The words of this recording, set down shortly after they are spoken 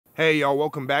Hey y'all,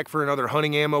 welcome back for another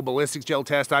hunting ammo ballistics gel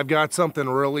test. I've got something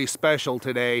really special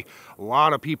today. A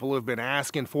lot of people have been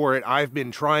asking for it. I've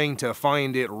been trying to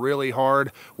find it really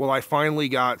hard. Well, I finally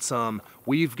got some.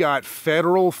 We've got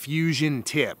Federal Fusion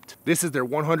Tipped. This is their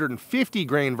 150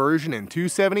 grain version in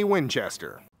 270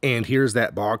 Winchester. And here's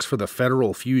that box for the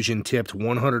Federal Fusion Tipped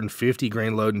 150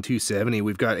 grain load in 270.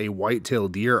 We've got a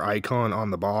white-tailed deer icon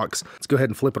on the box. Let's go ahead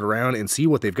and flip it around and see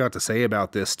what they've got to say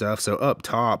about this stuff. So up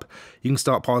top, you can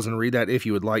stop, pause, and read that if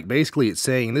you would like. Basically, it's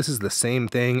saying this is the same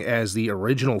thing as the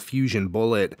original Fusion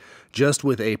bullet, just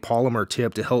with a polymer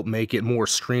tip to help make it more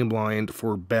streamlined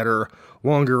for better,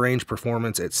 longer range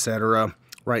performance, etc.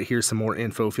 Right here's some more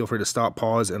info. Feel free to stop,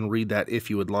 pause, and read that if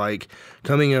you would like.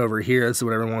 Coming over here, this is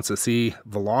what everyone wants to see,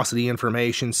 velocity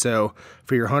information. So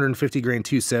for your 150 grain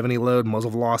 270 load,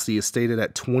 muzzle velocity is stated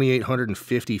at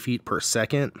 2,850 feet per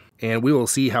second, and we will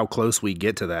see how close we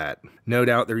get to that. No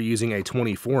doubt they're using a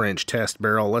 24-inch test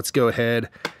barrel. Let's go ahead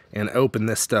and open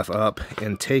this stuff up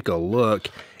and take a look.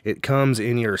 It comes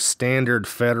in your standard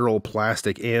Federal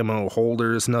plastic ammo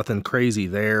holders, nothing crazy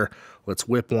there. Let's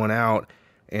whip one out.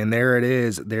 And there it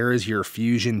is. There is your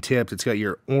Fusion Tipped. It's got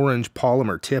your orange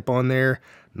polymer tip on there.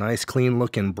 Nice clean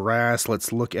looking brass.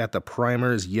 Let's look at the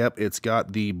primers. Yep, it's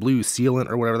got the blue sealant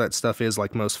or whatever that stuff is,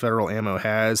 like most Federal ammo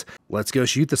has. Let's go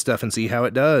shoot the stuff and see how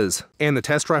it does. And the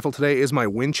test rifle today is my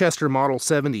Winchester Model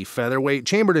 70 Featherweight,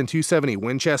 chambered in 270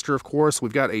 Winchester, of course.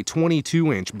 We've got a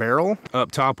 22-inch barrel.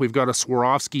 Up top, we've got a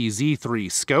Swarovski Z3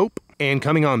 scope. And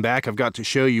coming on back, I've got to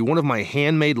show you one of my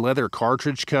handmade leather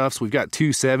cartridge cuffs. We've got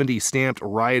 270 stamped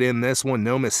right in this one,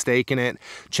 no mistaking it.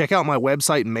 Check out my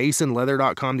website,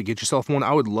 masonleather.com, to get yourself one.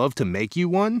 I would love to make you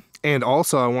one. And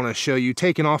also, I want to show you,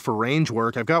 taking off for range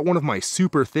work, I've got one of my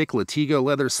super thick Latigo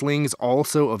leather slings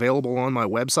also available on my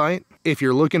website. If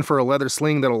you're looking for a leather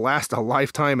sling that'll last a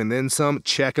lifetime and then some,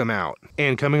 check them out.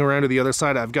 And coming around to the other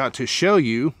side, I've got to show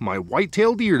you my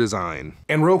white-tailed deer design.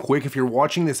 And real quick, if you're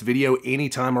watching this video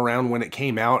anytime around when it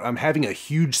came out, I'm having a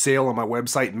huge sale on my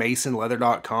website,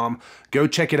 masonleather.com. Go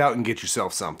check it out and get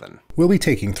yourself something. We'll be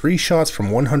taking 3 shots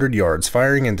from 100 yards,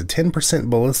 firing into 10%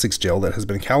 ballistics gel that has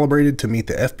been calibrated to meet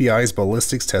the FBI's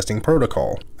ballistics testing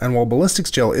protocol. And while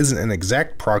ballistics gel isn't an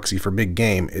exact proxy for big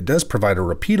game, it does provide a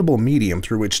repeatable medium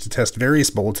through which to test various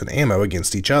bullets and ammo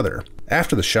against each other.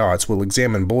 After the shots, we'll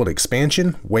examine bullet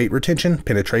expansion, weight retention,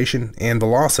 penetration, and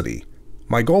velocity.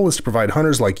 My goal is to provide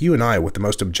hunters like you and I with the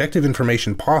most objective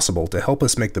information possible to help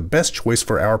us make the best choice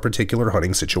for our particular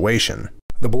hunting situation.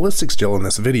 The ballistics gel in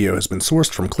this video has been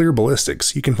sourced from Clear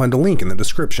Ballistics. You can find a link in the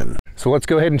description. So let's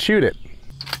go ahead and shoot it.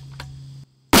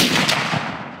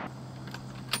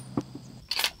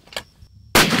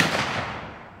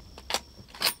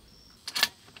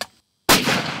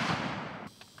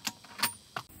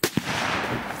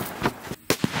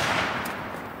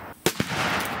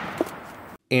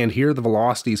 And here are the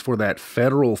velocities for that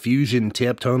Federal Fusion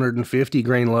Tipped 150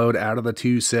 grain load out of the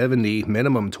 270.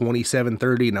 Minimum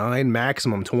 2739,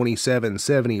 maximum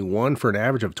 2771 for an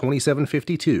average of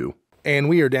 2752. And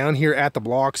we are down here at the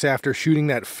blocks after shooting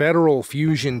that Federal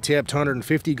Fusion Tipped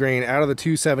 150 grain out of the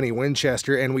 270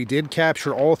 Winchester, and we did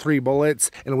capture all 3 bullets,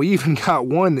 and we even got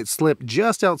one that slipped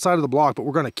just outside of the block, but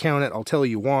we're going to count it. I'll tell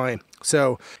you why.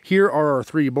 So here are our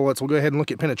 3 bullets. We'll go ahead and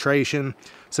look at penetration.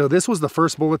 So this was the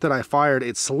first bullet that I fired.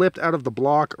 It slipped out of the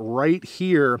block right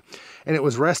here, and it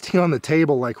was resting on the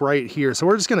table like right here. So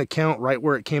we're just going to count right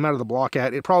where it came out of the block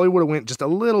at. It probably would have went just a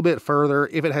little bit further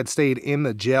if it had stayed in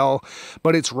the gel,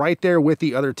 but it's right there with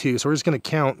the other 2. So we're just going to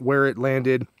count where it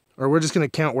landed. Or we're just going to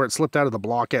count where it slipped out of the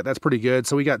block at. That's pretty good.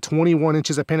 So we got 21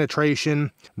 inches of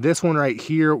penetration. This one right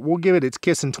here, we'll give it its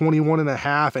kissing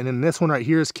 21.5. And then this one right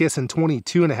here is kissing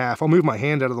 22.5. I'll move my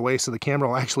hand out of the way so the camera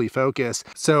will actually focus.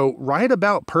 So right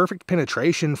about perfect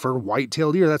penetration for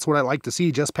white-tailed deer. That's what I like to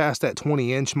see, just past that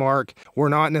 20-inch mark. We're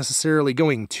not necessarily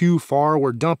going too far.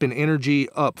 We're dumping energy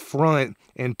up front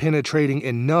and penetrating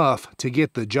enough to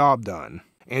get the job done.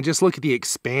 And just look at the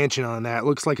expansion on that. It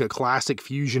looks like a classic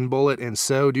Fusion bullet, and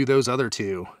so do those other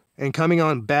 2. And coming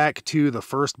on back to the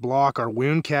first block, our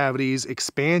wound cavities,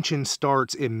 expansion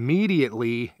starts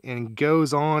immediately and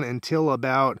goes on until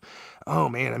about, oh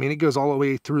man, I mean, it goes all the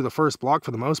way through the first block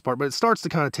for the most part, but it starts to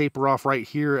kind of taper off right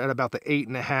here at about the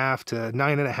 8.5 to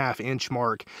 9.5 inch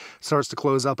mark. Starts to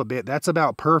close up a bit. That's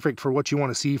about perfect for what you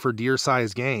want to see for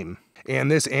deer-sized game.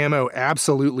 And this ammo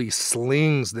absolutely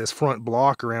slings this front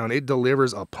block around. It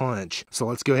delivers a punch. So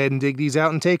let's go ahead and dig these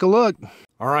out and take a look.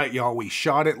 All right, y'all, we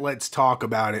shot it. Let's talk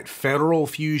about it. Federal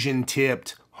Fusion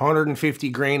Tipped, 150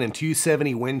 grain and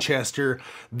 270 Winchester.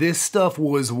 This stuff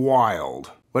was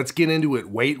wild. Let's get into it.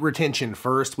 Weight retention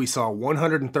first. We saw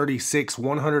 136,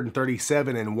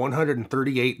 137, and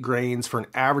 138 grains for an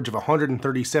average of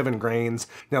 137 grains.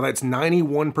 Now that's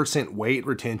 91% weight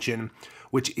retention,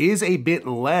 which is a bit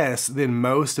less than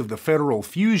most of the Federal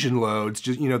Fusion loads,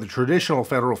 just, the traditional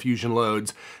Federal Fusion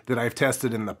loads that I've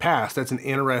tested in the past. That's an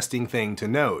interesting thing to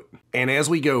note. And as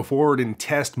we go forward and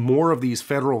test more of these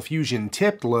Federal Fusion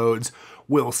tipped loads,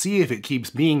 we'll see if it keeps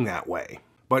being that way.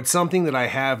 But something that I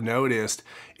have noticed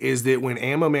is that when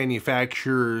ammo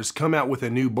manufacturers come out with a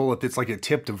new bullet that's like a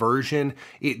tipped version,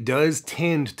 it does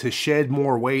tend to shed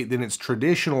more weight than its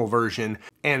traditional version.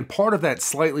 And part of that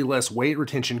slightly less weight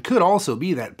retention could also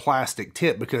be that plastic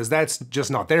tip, because that's just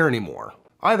not there anymore.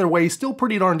 Either way, still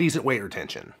pretty darn decent weight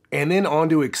retention. And then on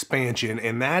to expansion,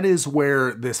 and that is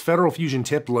where this Federal Fusion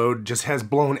tipped load just has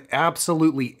blown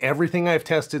absolutely everything I've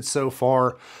tested so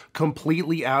far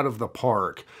completely out of the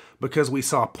park, because we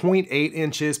saw 0.8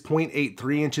 inches,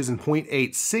 0.83 inches, and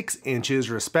 0.86 inches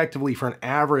respectively for an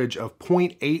average of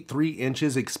 0.83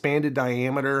 inches expanded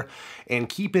diameter. And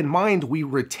keep in mind, we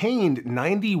retained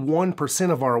 91%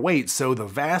 of our weight, so the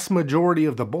vast majority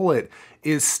of the bullet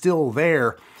is still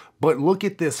there. But look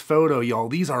at this photo, y'all.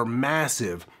 These are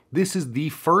massive. This is the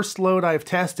first load I've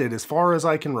tested, as far as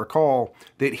I can recall,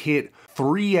 that hit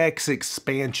 3x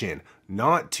expansion.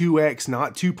 Not 2x,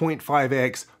 not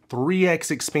 2.5x, 3x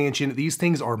expansion. These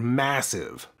things are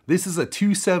massive. This is a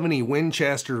 270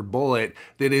 Winchester bullet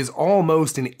that is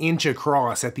almost an inch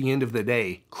across at the end of the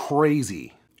day.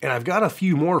 Crazy. And I've got a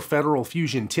few more Federal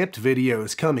Fusion tipped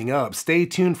videos coming up. Stay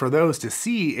tuned for those to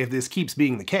see if this keeps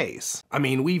being the case. I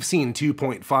mean, we've seen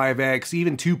 2.5x,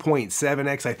 even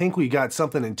 2.7x. I think we got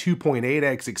something in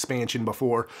 2.8x expansion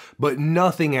before, but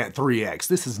nothing at 3x.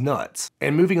 This is nuts.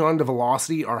 And moving on to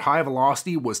velocity, our high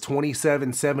velocity was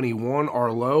 2771,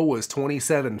 our low was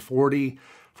 2740.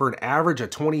 For an average of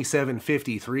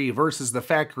 2753 versus the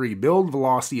factory build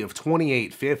velocity of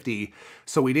 2850.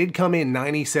 So we did come in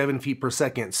 97 feet per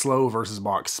second slow versus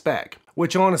box spec,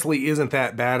 which honestly isn't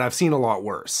that bad. I've seen a lot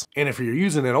worse. And if you're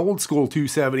using an old school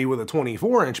 270 with a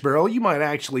 24-inch barrel, you might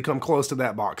actually come close to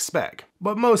that box spec.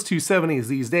 But most 270s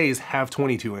these days have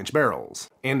 22-inch barrels.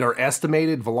 And our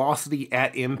estimated velocity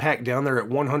at impact down there at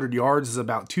 100 yards is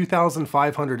about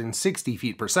 2,560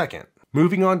 feet per second.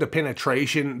 Moving on to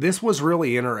penetration, this was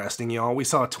really interesting, y'all. We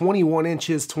saw 21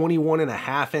 inches,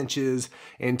 21.5 inches,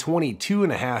 and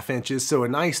 22.5 inches, so a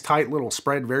nice tight little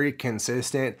spread, very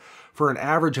consistent, for an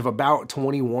average of about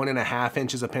 21.5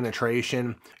 inches of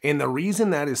penetration. And the reason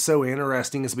that is so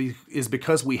interesting is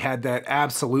because we had that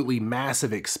absolutely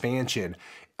massive expansion.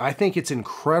 I think it's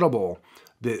incredible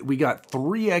that we got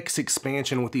 3x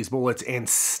expansion with these bullets and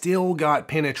still got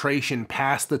penetration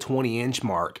past the 20-inch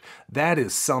mark. That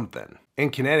is something.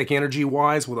 And kinetic energy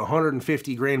wise, with a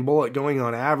 150 grain bullet going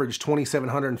on average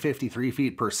 2,753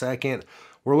 feet per second,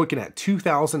 we're looking at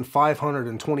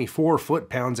 2,524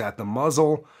 foot-pounds at the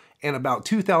muzzle and about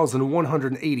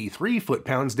 2,183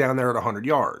 foot-pounds down there at 100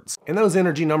 yards. And those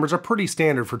energy numbers are pretty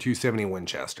standard for 270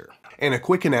 Winchester. And a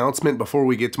quick announcement before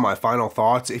we get to my final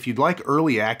thoughts: if you'd like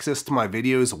early access to my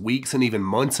videos weeks and even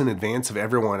months in advance of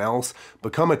everyone else,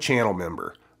 become a channel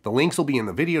member. The links will be in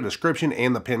the video description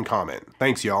and the pinned comment.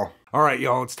 Thanks, y'all. Alright,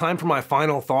 y'all, it's time for my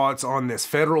final thoughts on this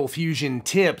Federal Fusion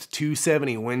tipped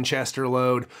 270 Winchester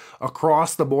load.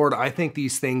 Across the board, I think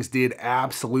these things did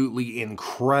absolutely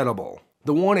incredible.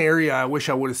 The one area I wish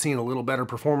I would have seen a little better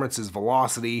performance is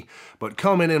velocity, but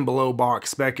coming in below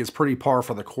box spec is pretty par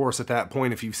for the course at that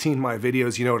point. If you've seen my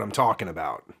videos, you know what I'm talking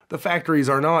about. The factories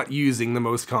are not using the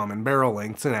most common barrel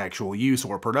lengths in actual use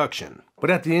or production. But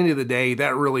at the end of the day,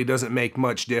 that really doesn't make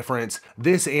much difference.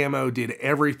 This ammo did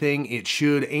everything it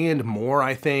should and more,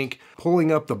 I think.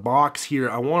 Pulling up the box here,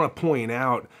 I want to point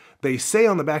out, they say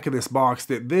on the back of this box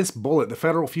that this bullet, the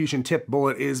Federal Fusion tipped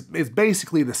bullet, is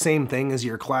basically the same thing as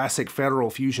your classic Federal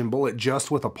Fusion bullet,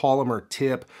 just with a polymer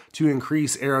tip to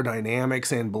increase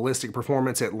aerodynamics and ballistic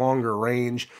performance at longer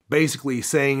range. Basically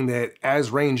saying that as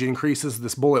range increases,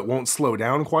 this bullet won't slow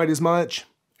down quite as much,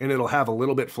 and it'll have a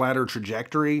little bit flatter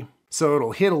trajectory. So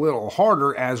it'll hit a little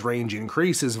harder as range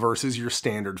increases versus your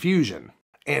standard Fusion.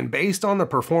 And based on the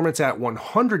performance at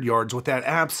 100 yards with that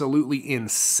absolutely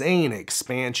insane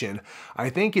expansion,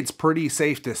 I think it's pretty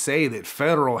safe to say that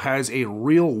Federal has a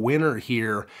real winner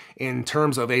here in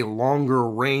terms of a longer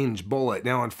range bullet.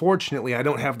 Now, unfortunately, I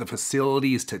don't have the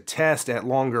facilities to test at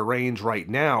longer range right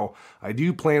now. I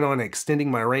do plan on extending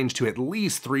my range to at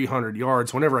least 300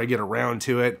 yards whenever I get around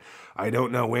to it. I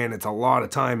don't know when, it's a lot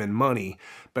of time and money,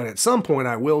 but at some point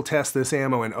I will test this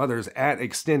ammo and others at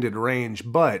extended range.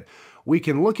 But we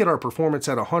can look at our performance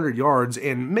at 100 yards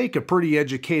and make a pretty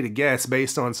educated guess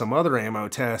based on some other ammo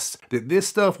tests that this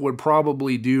stuff would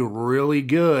probably do really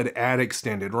good at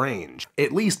extended range.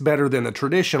 At least better than the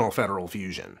traditional Federal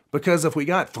Fusion. Because if we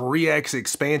got 3x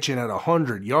expansion at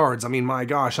 100 yards, I mean, my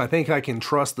gosh, I think I can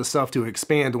trust the stuff to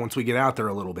expand once we get out there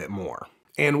a little bit more.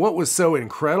 And what was so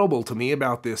incredible to me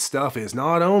about this stuff is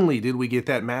not only did we get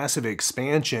that massive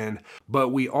expansion, but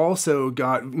we also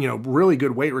got, really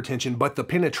good weight retention, but the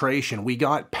penetration, we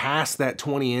got past that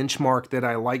 20-inch mark that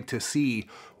I like to see.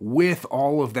 With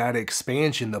all of that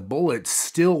expansion, the bullets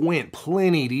still went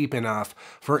plenty deep enough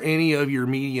for any of your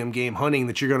medium game hunting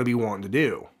that you're going to be wanting to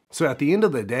do. So at the end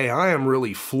of the day, I am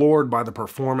really floored by the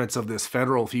performance of this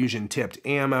Federal Fusion Tipped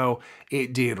ammo.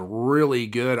 It did really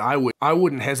good. I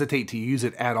wouldn't hesitate to use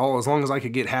it at all as long as I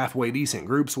could get halfway decent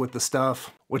groups with the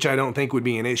stuff, which I don't think would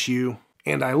be an issue.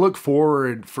 And I look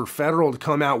forward for Federal to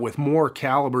come out with more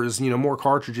calibers, more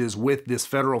cartridges with this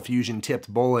Federal Fusion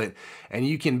Tipped bullet. And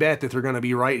you can bet that they're going to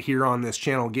be right here on this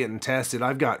channel getting tested.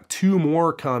 I've got 2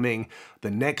 more coming. The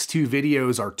next 2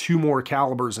 videos are 2 more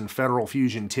calibers in Federal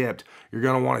Fusion Tipped. You're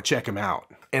going to want to check them out.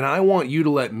 And I want you to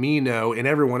let me know, and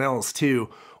everyone else too,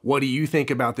 what do you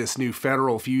think about this new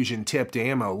Federal Fusion Tipped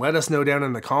ammo? Let us know down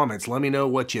in the comments. Let me know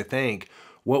what you think.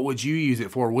 What would you use it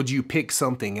for? Would you pick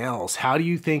something else? How do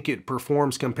you think it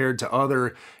performs compared to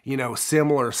other,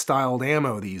 similar styled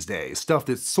ammo these days? Stuff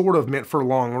that's sort of meant for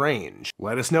long range.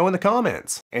 Let us know in the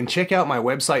comments. And check out my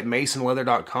website,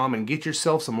 masonleather.com, and get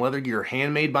yourself some leather gear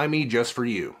handmade by me just for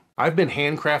you. I've been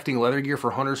handcrafting leather gear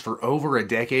for hunters for over a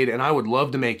decade, and I would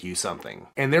love to make you something.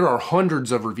 And there are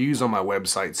hundreds of reviews on my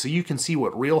website, so you can see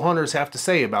what real hunters have to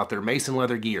say about their Mason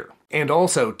leather gear. And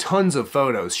also tons of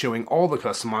photos showing all the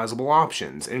customizable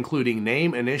options, including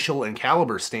name, initial, and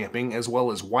caliber stamping, as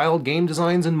well as wild game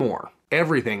designs and more.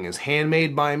 Everything is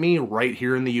handmade by me right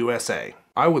here in the USA.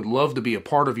 I would love to be a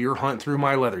part of your hunt through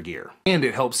my leather gear. And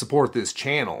it helps support this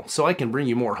channel, so I can bring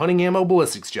you more hunting ammo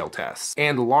ballistics gel tests,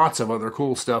 and lots of other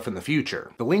cool stuff in the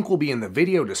future. The link will be in the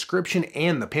video description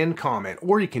and the pinned comment,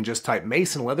 or you can just type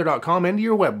masonleather.com into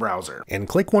your web browser. And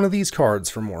click one of these cards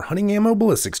for more hunting ammo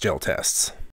ballistics gel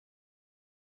tests.